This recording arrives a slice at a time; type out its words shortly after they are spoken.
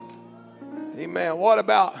Amen. What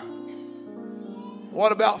about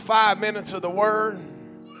 5 minutes of the word?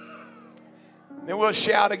 Then we'll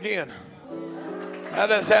shout again. How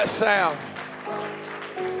does that sound?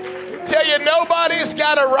 I tell you, nobody's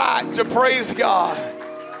got a right to praise God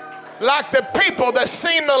like the people that's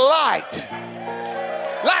seen the light,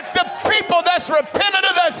 like the people that's repented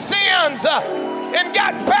of their sins and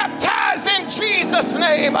got baptized in Jesus'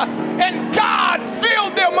 name, and God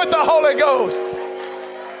filled them with the Holy Ghost.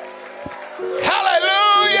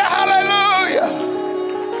 Hallelujah, hallelujah.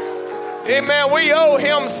 Amen. We owe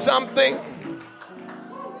him something.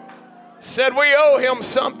 Said we owe him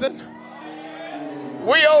something.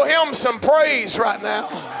 We owe him some praise right now.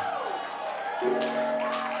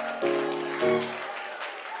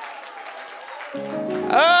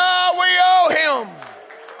 We owe him.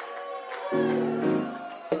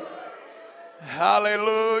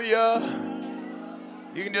 Hallelujah.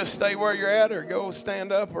 You can just stay where you're at or go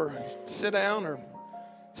stand up or sit down or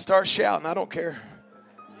start shouting. I don't care.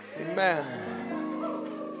 Amen.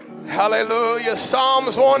 Hallelujah.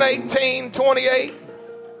 Psalms 118:28.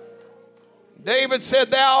 David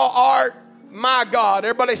said, thou art my God.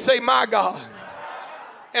 Everybody say my God.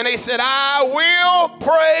 And he said, I will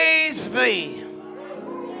praise thee.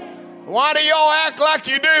 Why do y'all act like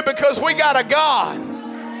you do? Because we got a God.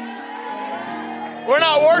 We're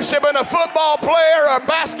not worshiping a football player or a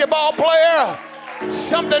basketball player,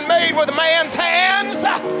 something made with man's hands,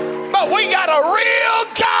 but we got a real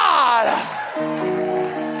God.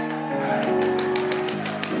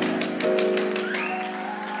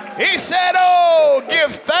 He said, oh,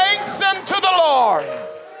 give thanks unto the Lord,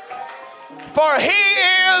 for he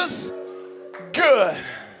is good.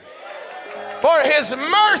 For his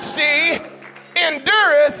mercy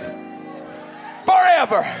endureth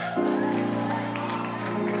forever.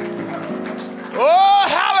 Oh,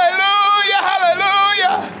 hallelujah,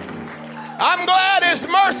 hallelujah. I'm glad his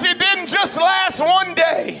mercy didn't just last one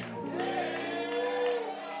day.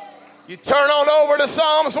 You turn on over to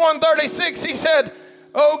Psalms 136. He said,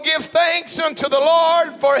 oh, give thanks unto the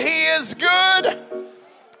Lord, for he is good,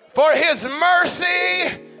 for his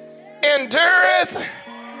mercy endureth.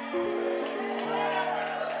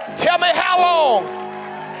 Tell me how long.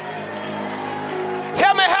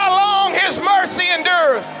 Tell me how long his mercy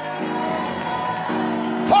endureth.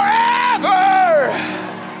 Forever.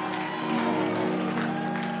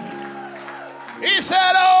 He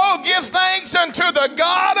said, oh, give thanks unto the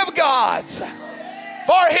God of gods,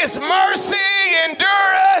 for his mercy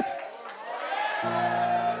endureth.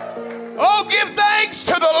 Oh, give thanks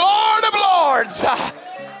to the Lord of lords,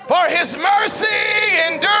 for his mercy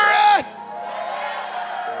endureth.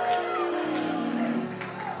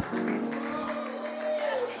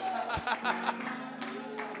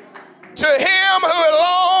 To him who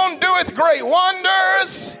alone doeth great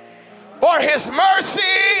wonders, for his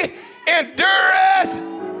mercy endureth.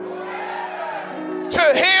 To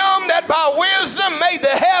him that by wisdom made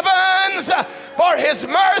the heavens, for his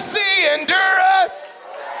mercy endureth.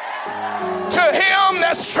 To him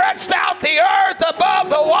that stretched out the earth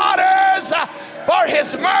above the waters, for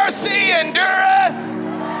his mercy endureth.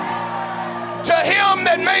 To him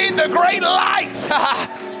that made the great lights,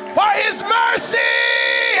 for his mercy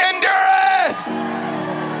endureth.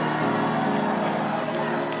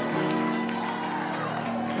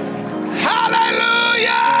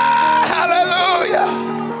 Hallelujah, hallelujah.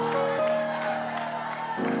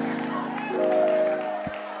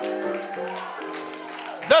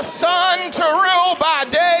 The sun to rule by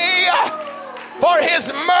day, for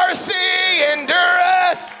his mercy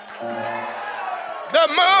endureth. The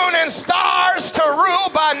moon and stars to rule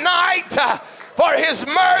by night, for his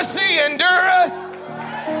mercy endureth.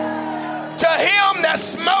 To him that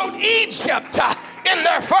smote Egypt in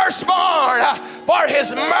their firstborn, for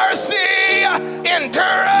his mercy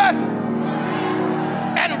endureth.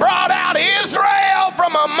 And brought out Israel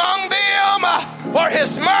from among them, for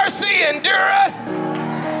his mercy endureth.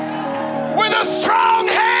 With a strong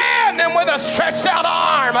hand and with a stretched out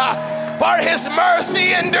arm, for his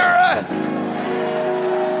mercy endureth.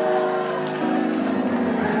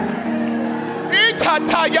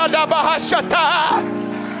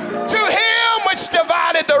 To him which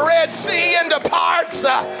divided the Red Sea into parts,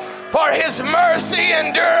 for his mercy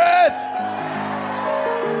endureth.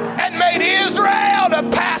 And made Israel to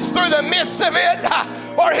pass through the midst of it,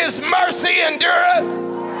 for his mercy endureth.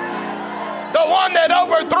 The one that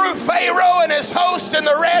overthrew Pharaoh and his host in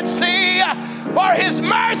the Red Sea, for his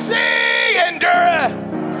mercy endureth.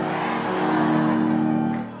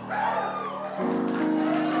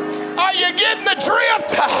 Are you getting the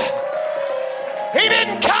drift? He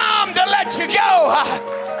didn't come to let you go.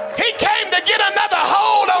 He came to get another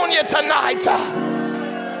hold on you tonight.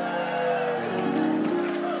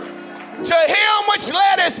 To him which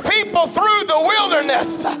led his people through the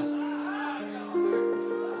wilderness,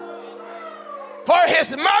 for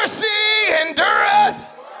his mercy endureth.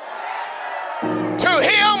 To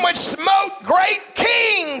him which smote great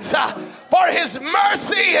kings, for his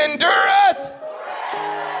mercy endureth.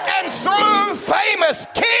 And slew famous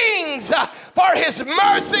kings, for his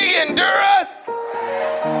mercy endureth.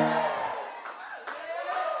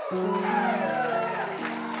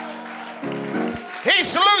 He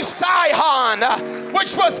slew Sihon,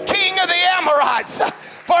 which was king of the Amorites,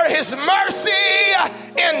 for his mercy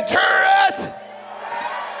endureth.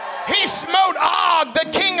 He smote Og, the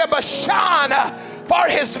king of Bashan, for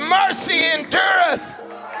his mercy endureth.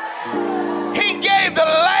 He gave the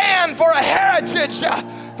land for a heritage,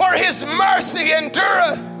 for his mercy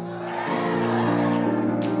endureth.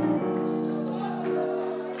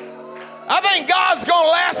 I think God's going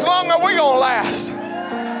to last longer than we're going to last.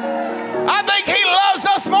 I think he loves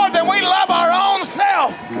us more than we love our own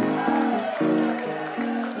self.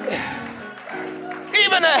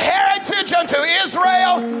 Even a heritage unto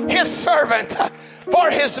Israel, his servant, for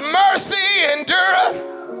his mercy endureth.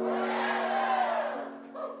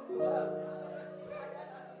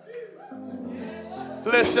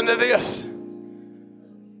 Listen to this.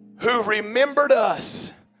 Who remembered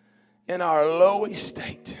us in our low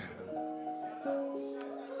estate.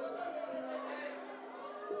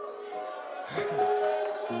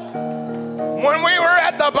 When we were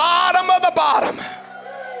at the bottom of the bottom,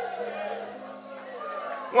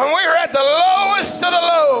 when we were at the lowest of the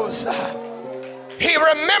lows, he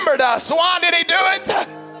remembered us. Why did he do it?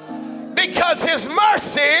 Because his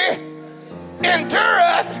mercy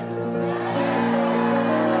endureth.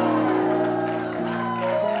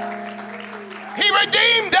 He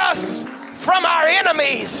redeemed us from our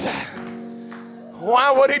enemies.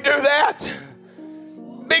 Why would he do that?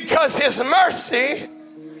 Because his mercy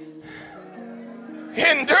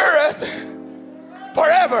endureth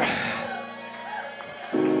forever.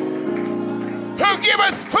 Who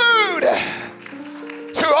giveth food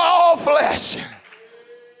to all flesh.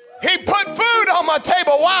 He put food on my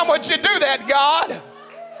table. Why would you do that, God?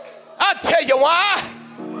 I'll tell you why.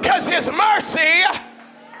 Because his mercy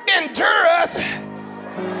endureth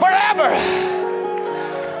forever.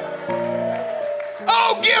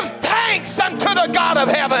 Oh, give thanks unto the God of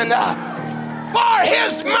heaven, for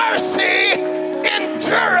his mercy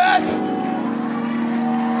endureth.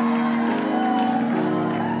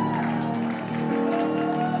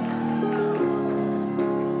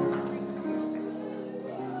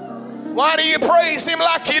 Why do you praise him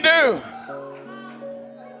like you do?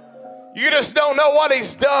 You just don't know what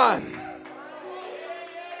he's done.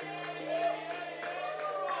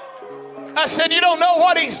 I said, you don't know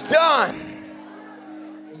what he's done.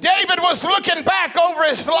 David was looking back over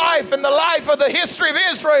his life and the life of the history of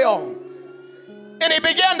Israel, and he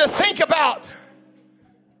began to think about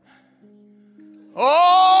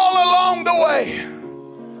all along the way,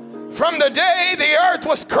 from the day the earth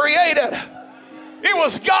was created, it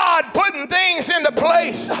was God putting things into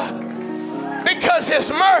place because his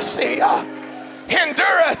mercy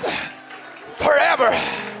endureth forever.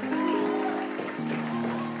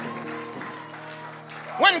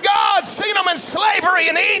 When God seen them in slavery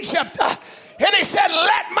in Egypt, and he said,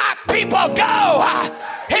 let my people go,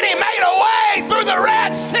 and he made a way through the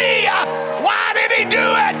Red Sea. Why did he do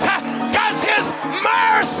it? Because his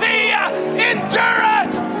mercy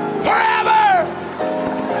endureth forever.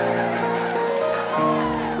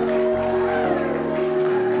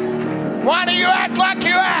 Why do you act like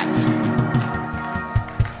you act?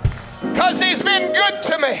 Because he's been good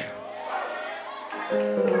to me.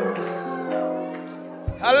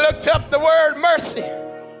 I looked up the word mercy.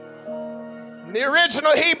 In the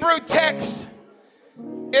original Hebrew text,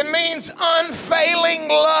 it means unfailing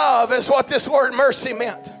love is what this word mercy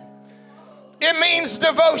meant. It means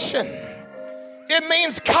devotion. It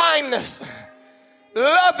means kindness,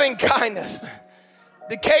 loving kindness.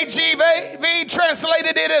 The KJV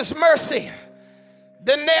translated it as mercy.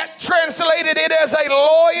 The Net translated it as a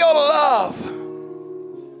loyal love.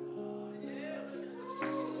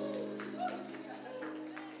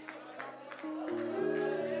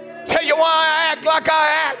 Tell you why I act like I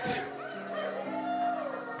act.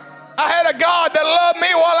 I had a God that loved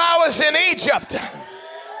me while I was in Egypt.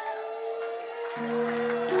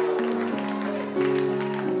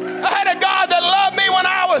 I had a God that loved me when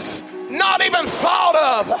I was not even thought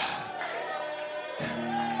of.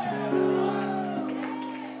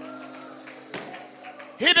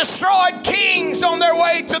 He destroyed kings on their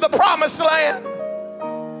way to the promised land.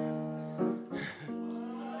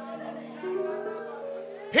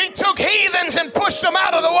 He took heathens and pushed them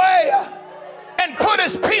out of the way and put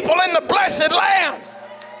his people in the blessed land.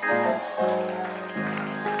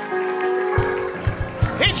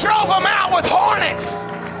 He drove them out with hornets.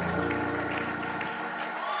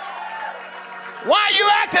 Why are you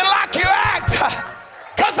acting like you act?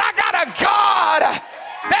 Because I got a God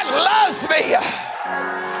that loves me.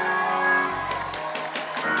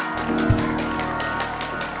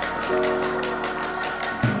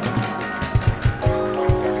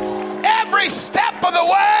 Every step of the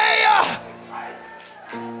way.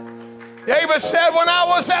 David said, when I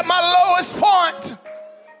was at my lowest point,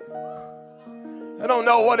 I don't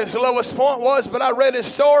know what his lowest point was, but I read his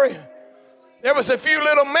story. There was a few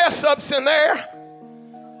little mess ups in there.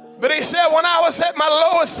 But he said, when I was at my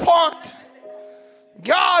lowest point,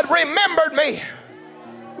 God remembered me.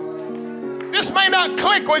 This may not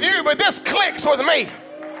click with you, but this clicks with me.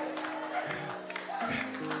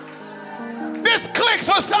 This clicks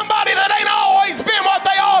with somebody that ain't always been what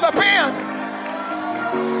they ought to been.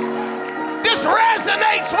 This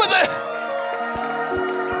resonates with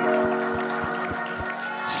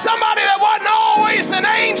somebody that wasn't always an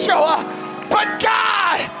angel, but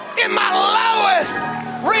God in my lowest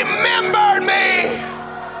remembered me.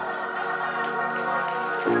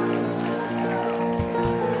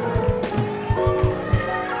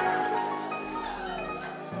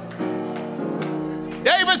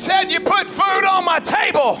 David said, you put food on my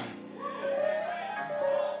table.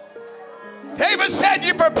 David said,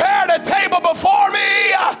 you prepared a table before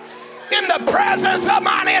me in the presence of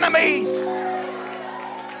mine enemies.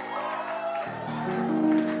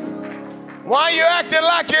 Why are you acting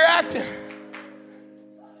like you're acting?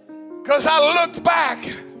 Because I looked back.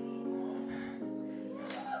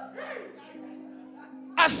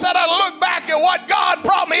 I said, I looked back at what God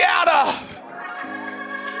brought me out of.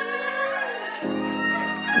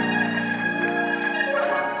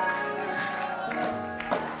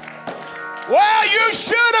 Well, you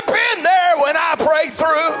should have been there when I prayed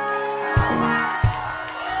through.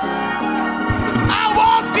 I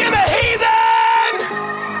walked in a heathen,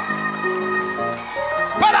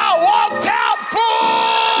 but I walked out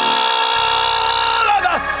full of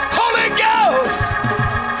the Holy Ghost.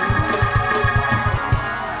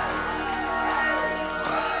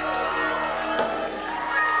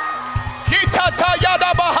 Kitata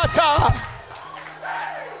yada bahata.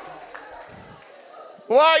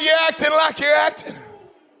 Why are you acting like you're acting?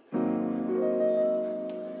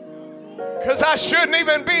 Because I shouldn't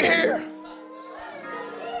even be here.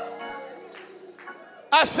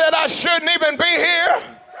 I said I shouldn't even be here.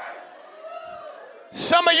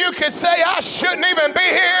 Some of you could say I shouldn't even be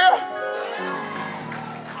here.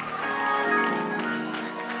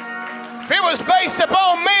 If it was based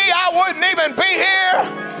upon me, I wouldn't even be here.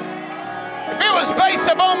 If it was based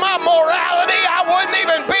upon my morality, I wouldn't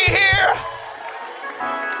even be here.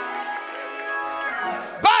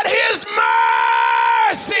 But his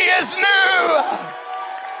mercy is new.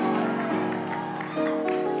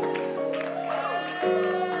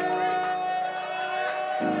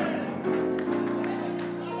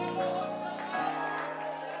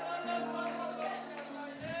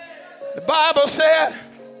 The Bible said,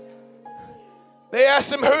 they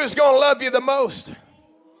asked him, who's going to love you the most?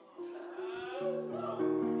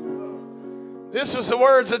 This was the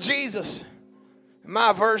words of Jesus. In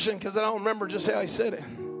my version, because I don't remember just how he said it.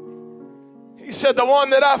 He said, the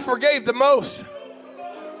one that I forgave the most.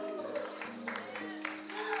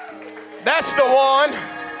 That's the one.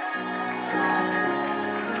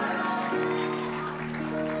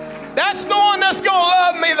 That's the one that's going to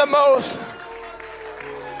love me the most.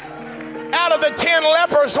 Out of the 10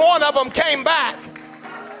 lepers, one of them came back.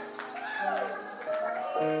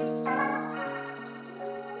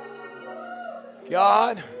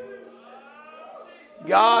 God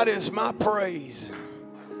is my praise,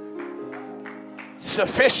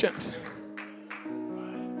 sufficient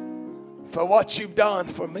for what you've done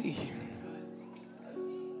for me.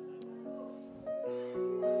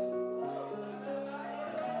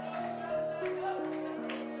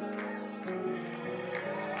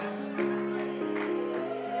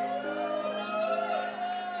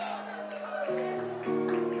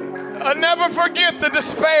 I'll never forget the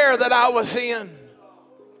despair that I was in.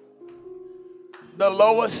 The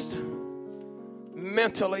lowest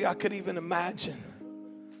mentally I could even imagine.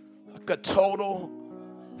 Like a total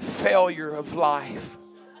failure of life.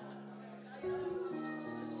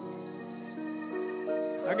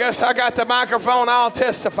 I guess I got the microphone, I'll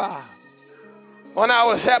testify. When I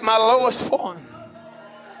was at my lowest point,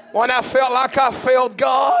 when I felt like I failed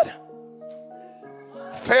God,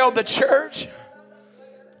 failed the church,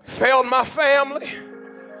 failed my family,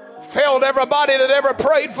 failed everybody that ever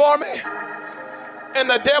prayed for me. And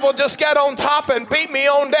the devil just got on top and beat me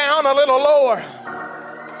on down a little lower.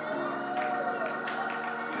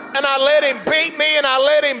 And I let him beat me, and I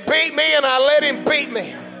let him beat me, and I let him beat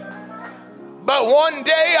me. But one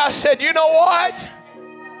day I said, you know what?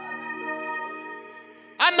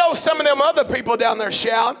 I know some of them other people down there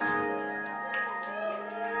shouting.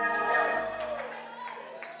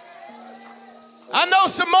 I know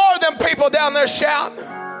some more of them people down there shouting.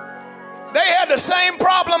 They had the same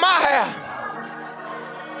problem I have.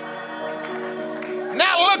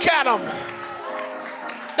 Now look at them.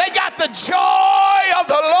 They got the joy of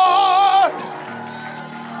the Lord.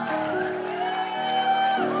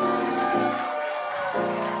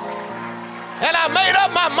 And I made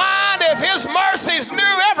up my mind, if his mercy's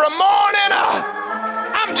new every morning,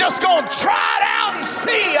 I'm just going to try it out and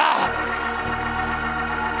see.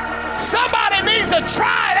 Somebody needs to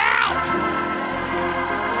try it out.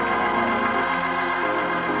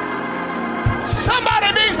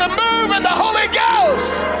 Somebody needs to move in the Holy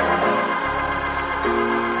Ghost.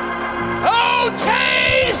 Oh,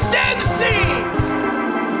 taste and see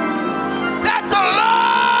that the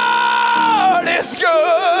Lord is good.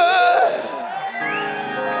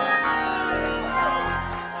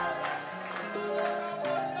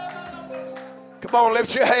 Come on,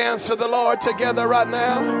 lift your hands to the Lord together right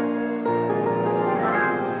now.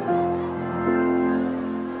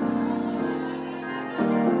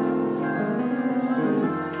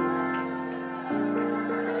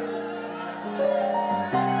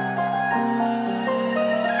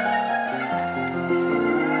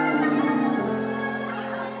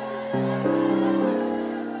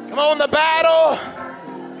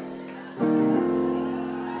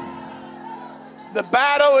 The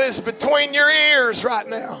battle is between your ears right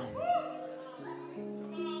now.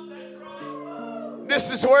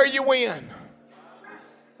 This is where you win.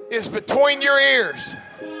 It's between your ears.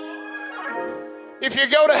 If you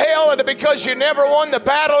go to hell, it's because you never won the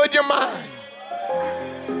battle in your mind.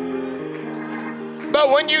 But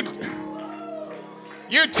when you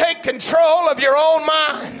take control of your own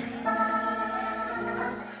mind,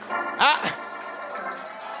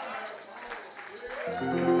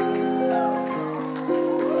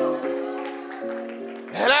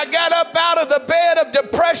 and I got up out of the bed of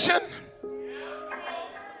depression.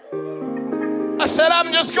 I said,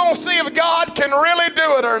 I'm just going to see if God can really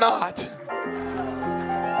do it or not.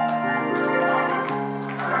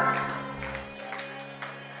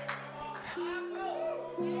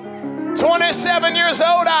 At 27 years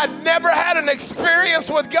old, I'd never had an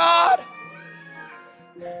experience with God.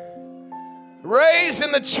 Raised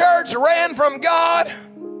in the church, ran from God.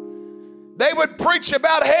 They would preach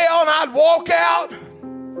about hell and I'd walk out.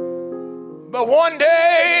 But one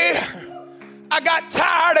day, I got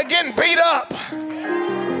tired of getting beat up.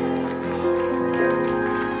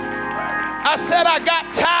 I said, I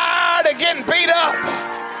got tired of getting beat up.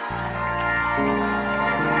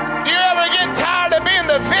 Do you ever get tired of being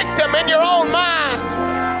the victim in your own mind?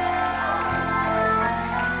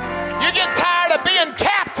 You get tired of being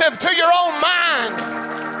captive to your own mind,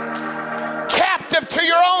 captive to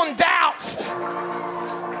your own doubts,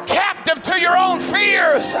 captive to your own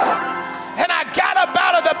fears. And I got up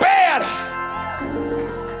out of the bed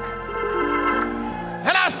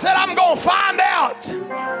and I said, I'm going to find out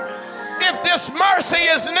if this mercy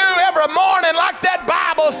is new every morning like that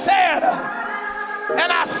Bible said.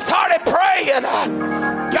 And I started praying,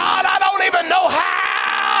 God, I don't even know how.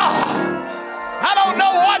 I don't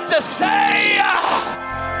know what to say,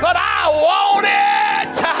 but I want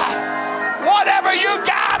it. Whatever you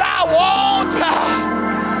got, I want.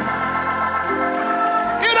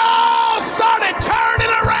 It all started turning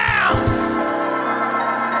around.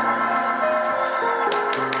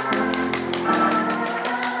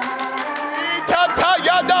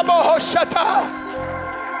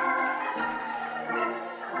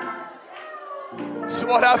 It's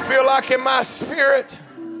what I feel like in my spirit.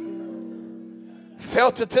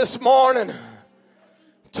 Felt it this morning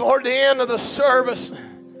toward the end of the service.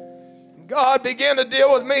 God began to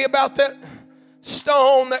deal with me about that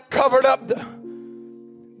stone that covered up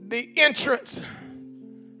the entrance.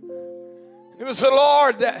 It was the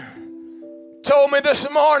Lord that told me this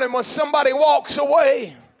morning, when somebody walks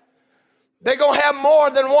away, they're going to have more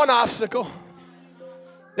than one obstacle.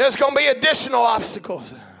 There's going to be additional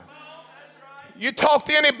obstacles. You talk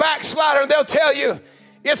to any backslider and they'll tell you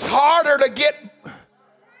it's harder to get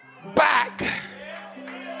back.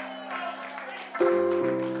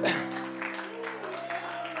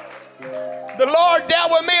 The Lord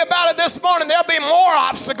dealt with me about it this morning. There'll be more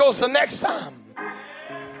obstacles the next time.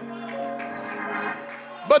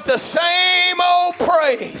 but the same old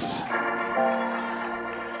praise.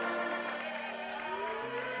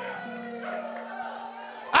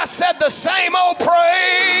 I said the same old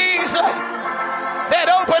praise that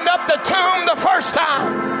opened up the tomb the first time.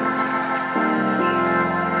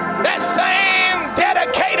 That same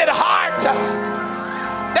dedicated heart,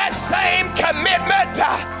 that same commitment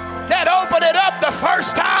that opened it up the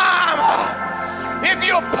first time. If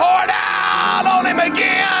you pour it out on him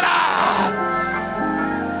again,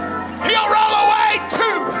 he'll roll away 2.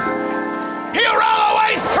 He'll roll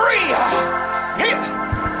away 3.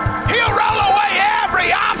 He'll roll away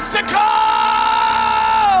every obstacle.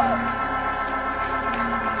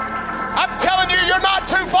 I'm telling you, you're not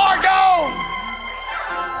too far gone.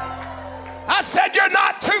 I said you're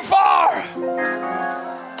not too far.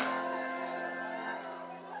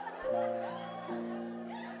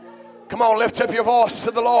 Come on, lift up your voice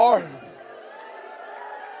to the Lord.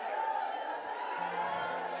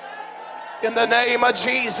 In the name of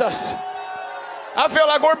Jesus. I feel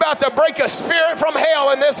like we're about to break a spirit from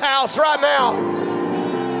hell in this house right now.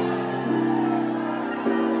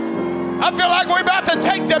 I feel like we're about to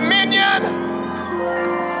take dominion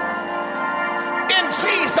in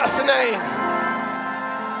Jesus' name.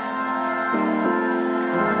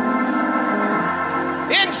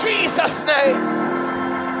 In Jesus' name.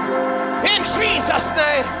 In Jesus'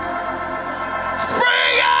 name.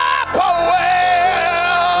 Spring up a well.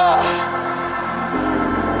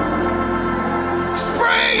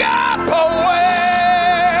 Spring up a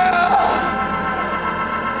well.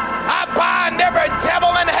 I bind every devil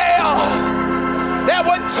in hell that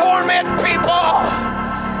would torment people.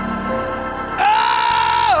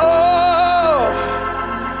 Oh,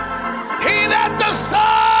 he that the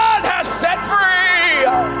Son has set free,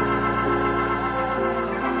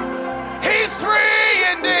 he's free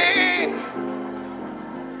indeed.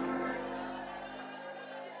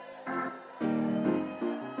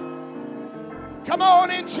 Come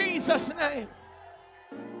on, in Jesus' name.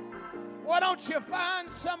 Why don't you find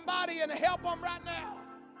somebody and help them right now?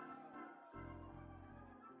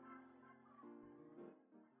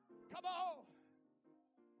 Come on.